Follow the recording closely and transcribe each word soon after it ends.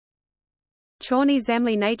Chyornye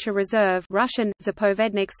Zemli Nature Reserve Russian,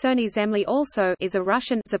 Zapovednik Chyornye Zemli also is a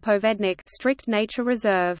Russian Zapovednik strict nature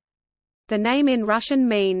reserve. The name in Russian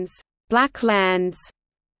means, "black lands".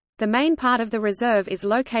 The main part of the reserve is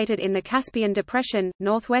located in the Caspian Depression,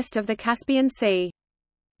 northwest of the Caspian Sea.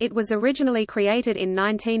 It was originally created in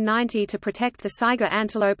 1990 to protect the Saiga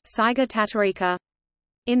antelope Saiga tatarica.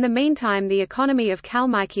 In the meantime, the economy of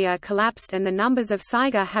Kalmykia collapsed and the numbers of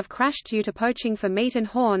saiga have crashed due to poaching for meat and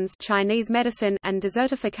horns Chinese medicine and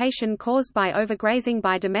desertification caused by overgrazing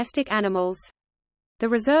by domestic animals. The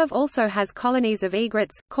reserve also has colonies of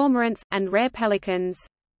egrets, cormorants, and rare pelicans.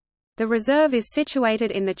 The reserve is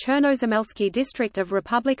situated in the Chernozemelsky district of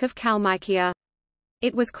Republic of Kalmykia.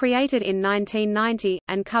 It was created in 1990,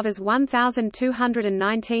 and covers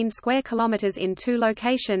 1,219 square kilometers in 2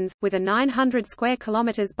 locations, with a 900 square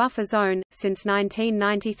kilometers buffer zone. Since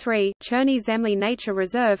 1993, Chyornye Zemli Nature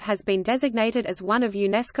Reserve has been designated as one of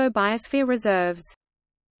UNESCO Biosphere Reserves.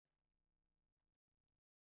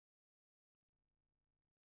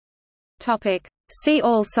 See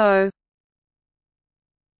also: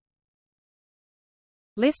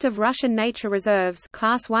 List of Russian nature reserves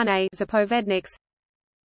Class 1A Zapovedniks,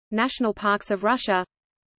 National Parks of Russia,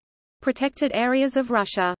 Protected Areas of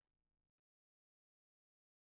Russia.